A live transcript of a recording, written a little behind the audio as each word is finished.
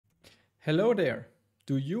Hello there!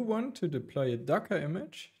 Do you want to deploy a Docker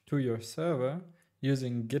image to your server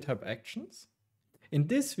using GitHub Actions? In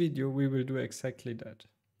this video, we will do exactly that.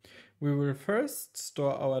 We will first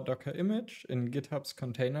store our Docker image in GitHub's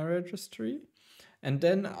container registry and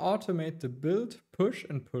then automate the build, push,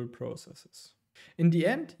 and pull processes. In the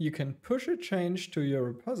end, you can push a change to your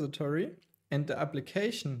repository and the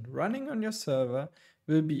application running on your server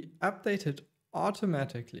will be updated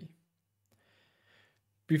automatically.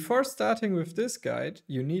 Before starting with this guide,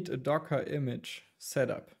 you need a Docker image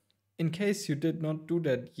setup. In case you did not do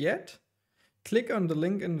that yet, click on the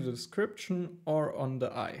link in the description or on the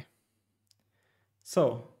I.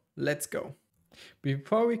 So, let's go.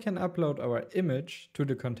 Before we can upload our image to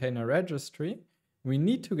the container registry, we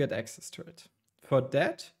need to get access to it. For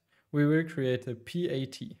that, we will create a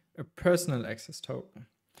PAT, a personal access token.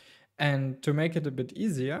 And to make it a bit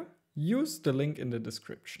easier, use the link in the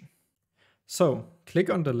description. So, click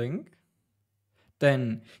on the link,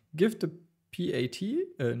 then give the PAT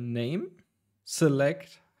a name,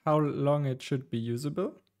 select how long it should be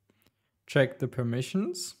usable, check the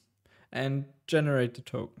permissions, and generate the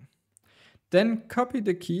token. Then copy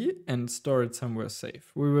the key and store it somewhere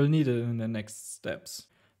safe. We will need it in the next steps.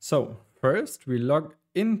 So, first we log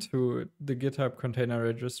into the GitHub container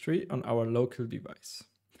registry on our local device.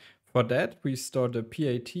 For that, we store the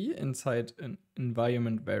PAT inside an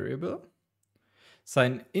environment variable,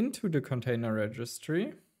 sign into the container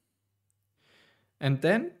registry, and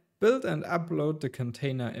then build and upload the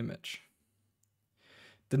container image.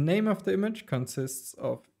 The name of the image consists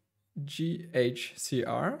of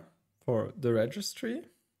GHCR for the registry,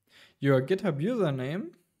 your GitHub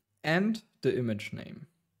username, and the image name.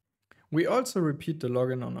 We also repeat the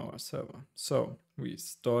login on our server. So we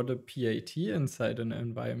store the PAT inside an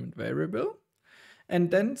environment variable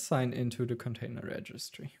and then sign into the container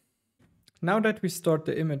registry. Now that we stored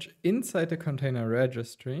the image inside the container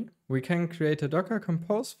registry, we can create a Docker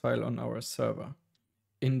Compose file on our server.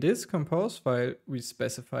 In this Compose file, we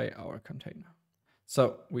specify our container.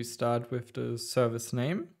 So we start with the service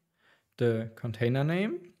name, the container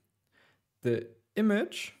name, the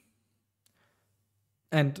image,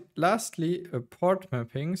 and lastly, a port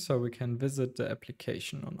mapping so we can visit the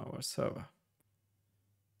application on our server.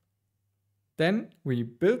 Then we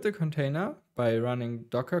build the container by running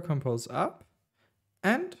Docker Compose up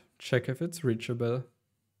and check if it's reachable.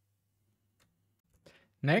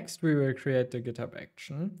 Next, we will create the GitHub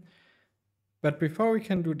action. But before we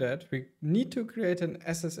can do that, we need to create an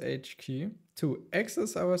SSH key to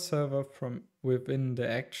access our server from within the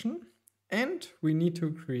action. And we need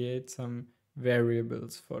to create some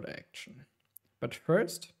variables for the action. But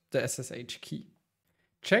first, the SSH key.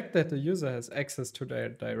 Check that the user has access to their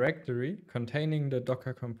directory containing the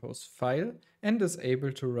Docker Compose file and is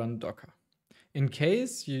able to run Docker. In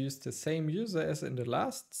case you use the same user as in the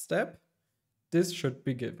last step, this should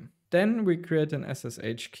be given. Then we create an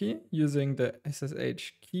SSH key using the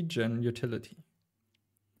SSH Keygen utility.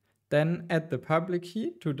 Then add the public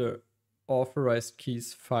key to the authorized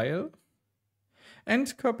keys file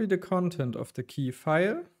and copy the content of the key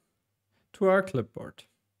file to our clipboard.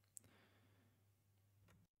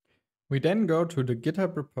 We then go to the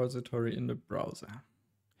GitHub repository in the browser.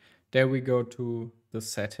 There we go to the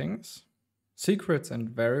settings, secrets and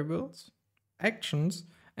variables, actions,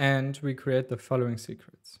 and we create the following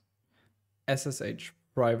secrets. SSH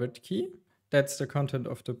private key, that's the content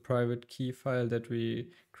of the private key file that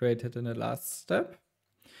we created in the last step.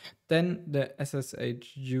 Then the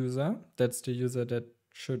SSH user, that's the user that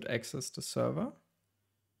should access the server.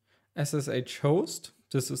 SSH host,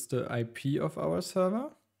 this is the IP of our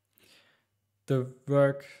server. The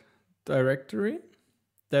work directory,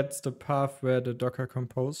 that's the path where the Docker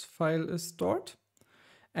Compose file is stored.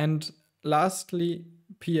 And lastly,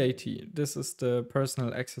 PAT, this is the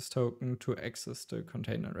personal access token to access the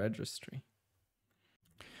container registry.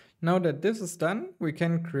 Now that this is done, we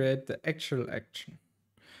can create the actual action.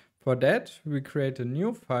 For that, we create a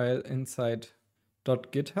new file inside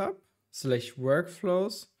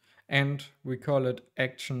 .github/workflows and we call it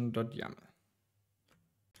action.yaml.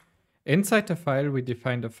 Inside the file, we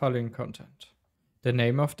define the following content: the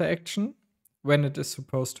name of the action, when it is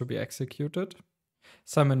supposed to be executed,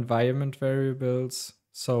 some environment variables,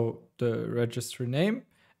 so the registry name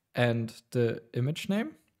and the image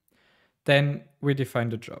name. Then we define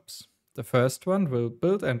the jobs. The first one will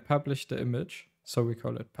build and publish the image, so we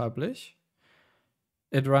call it publish.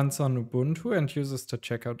 It runs on Ubuntu and uses the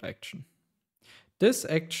checkout action. This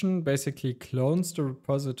action basically clones the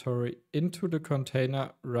repository into the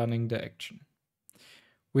container running the action.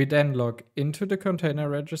 We then log into the container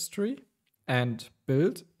registry and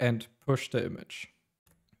build and push the image.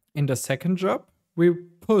 In the second job, we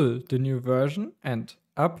pull the new version and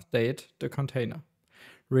update the container.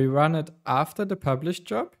 We run it after the published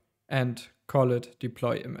job and call it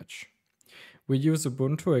deploy image. We use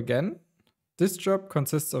Ubuntu again. This job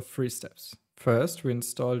consists of 3 steps. First, we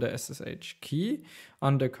install the SSH key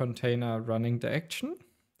on the container running the action.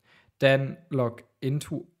 Then log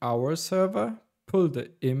into our server, pull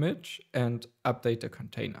the image and update the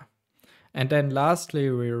container. And then lastly,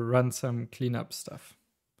 we run some cleanup stuff.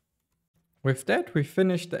 With that, we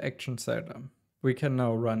finish the action setup. We can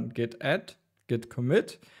now run git add, git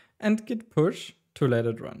commit, and git push to let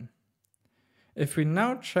it run. If we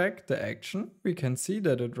now check the action, we can see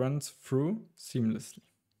that it runs through seamlessly.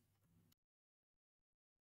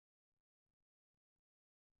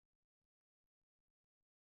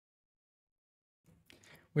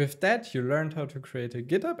 With that, you learned how to create a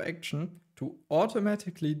GitHub action to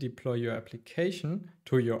automatically deploy your application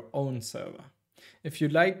to your own server. If you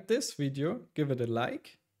liked this video, give it a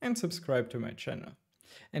like and subscribe to my channel.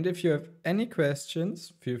 And if you have any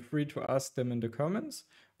questions, feel free to ask them in the comments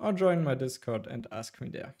or join my Discord and ask me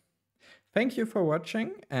there. Thank you for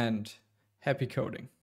watching and happy coding!